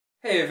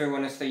Hey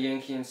everyone, it's the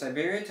Yankee in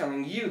Siberia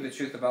telling you the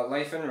truth about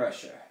life in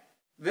Russia.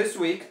 This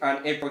week,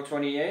 on April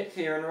 28th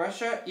here in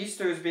Russia,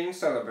 Easter is being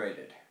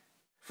celebrated.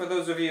 For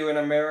those of you in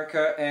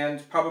America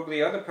and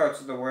probably other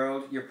parts of the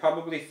world, you're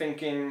probably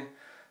thinking,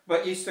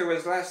 but Easter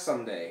was last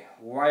Sunday.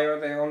 Why are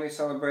they only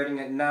celebrating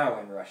it now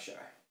in Russia?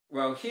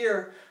 Well,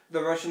 here,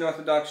 the Russian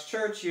Orthodox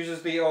Church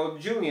uses the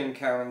old Julian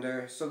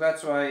calendar, so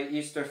that's why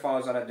Easter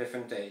falls on a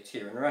different date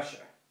here in Russia.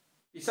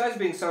 Besides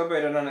being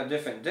celebrated on a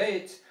different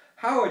date,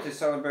 how it is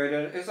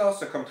celebrated is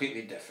also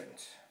completely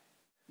different.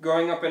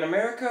 Growing up in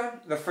America,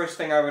 the first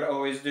thing I would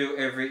always do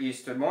every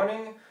Easter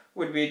morning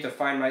would be to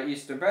find my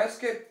Easter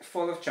basket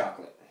full of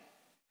chocolate,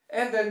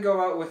 and then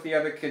go out with the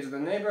other kids in the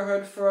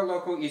neighborhood for a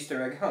local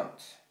Easter egg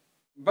hunt.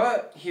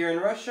 But here in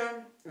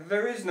Russia,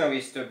 there is no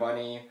Easter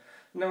bunny,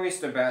 no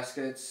Easter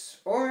baskets,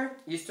 or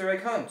Easter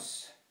egg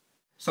hunts.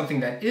 Something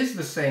that is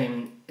the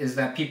same is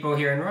that people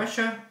here in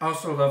Russia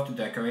also love to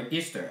decorate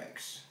Easter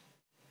eggs.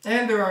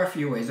 And there are a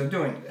few ways of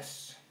doing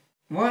this.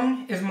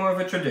 One is more of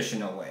a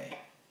traditional way.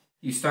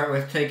 You start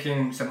with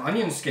taking some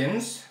onion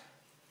skins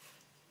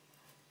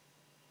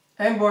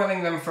and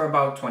boiling them for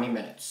about 20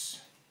 minutes.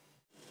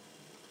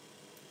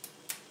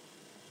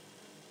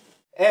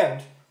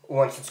 And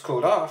once it's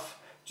cooled off,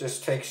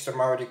 just take some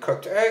already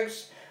cooked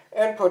eggs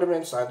and put them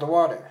inside the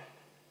water.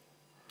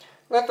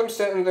 Let them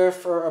sit in there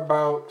for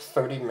about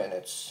 30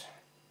 minutes.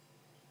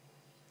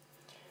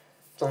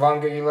 The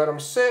longer you let them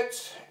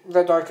sit,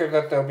 the darker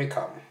that they'll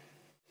become.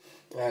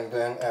 And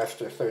then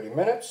after 30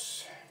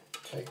 minutes,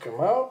 take them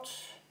out,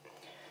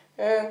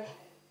 and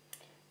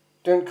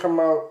didn't come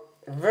out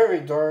very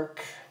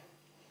dark,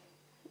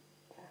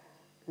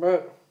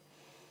 but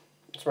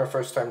it's my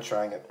first time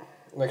trying it.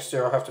 Next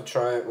year I'll have to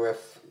try it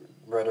with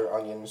redder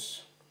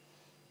onions.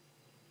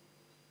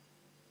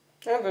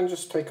 And then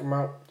just take them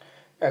out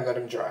and let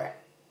them dry.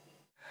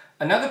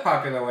 Another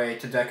popular way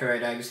to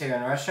decorate eggs here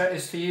in Russia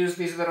is to use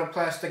these little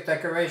plastic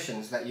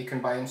decorations that you can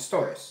buy in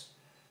stores.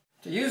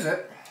 To use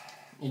it,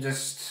 you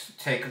just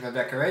take the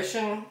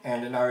decoration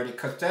and an already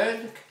cooked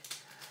egg,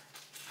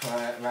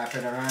 wrap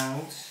it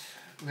around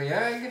the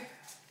egg,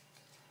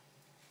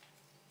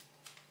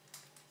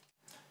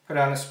 put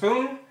on a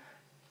spoon,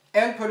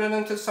 and put it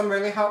into some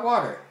really hot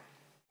water.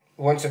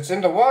 Once it's in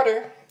the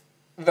water,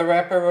 the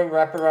wrapper will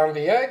wrap around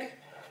the egg,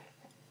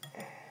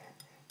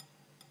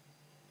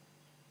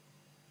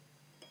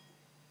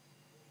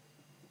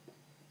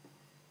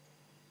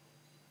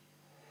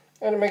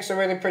 and it makes a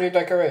really pretty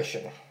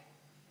decoration.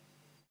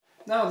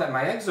 Now that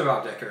my eggs are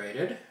all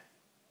decorated,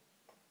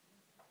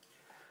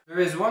 there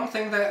is one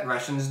thing that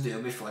Russians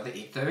do before they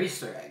eat their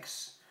Easter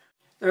eggs.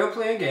 They'll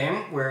play a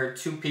game where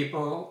two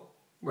people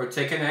will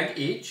take an egg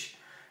each,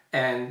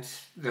 and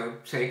they'll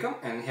take them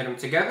and hit them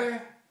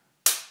together,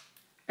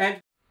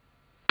 and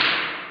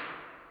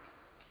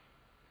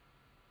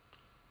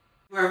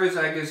whoever's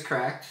egg is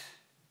cracked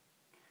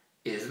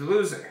is the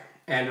loser,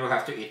 and will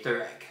have to eat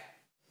their egg.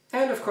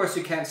 And of course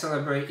you can't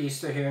celebrate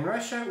Easter here in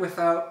Russia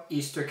without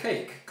Easter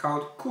cake,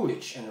 called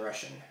kulich in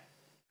Russian.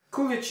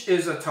 Kulich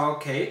is a tall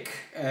cake,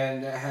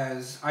 and it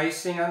has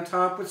icing on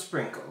top with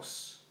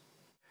sprinkles.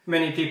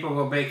 Many people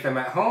will bake them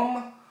at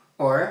home,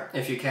 or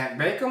if you can't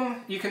bake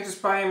them, you can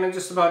just buy them in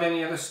just about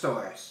any other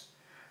stores.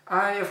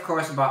 I, of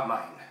course, bought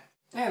mine.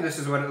 And this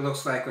is what it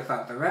looks like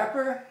without the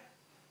wrapper.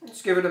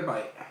 Let's give it a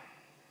bite.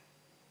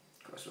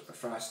 Of course with the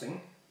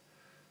frosting.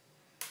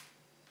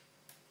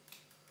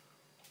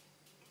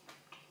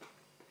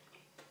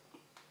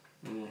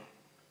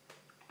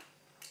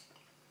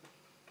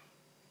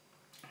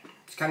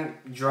 It's kind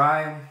of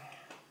dry.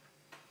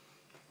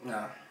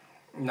 No,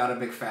 not a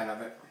big fan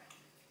of it.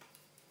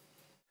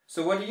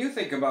 So what do you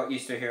think about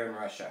Easter here in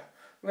Russia?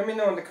 Let me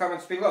know in the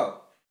comments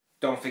below.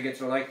 Don't forget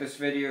to like this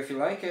video if you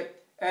like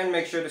it, and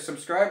make sure to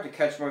subscribe to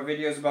catch more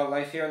videos about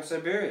life here in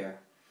Siberia.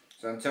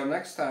 So until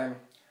next time,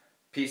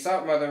 peace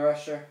out, Mother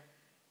Russia.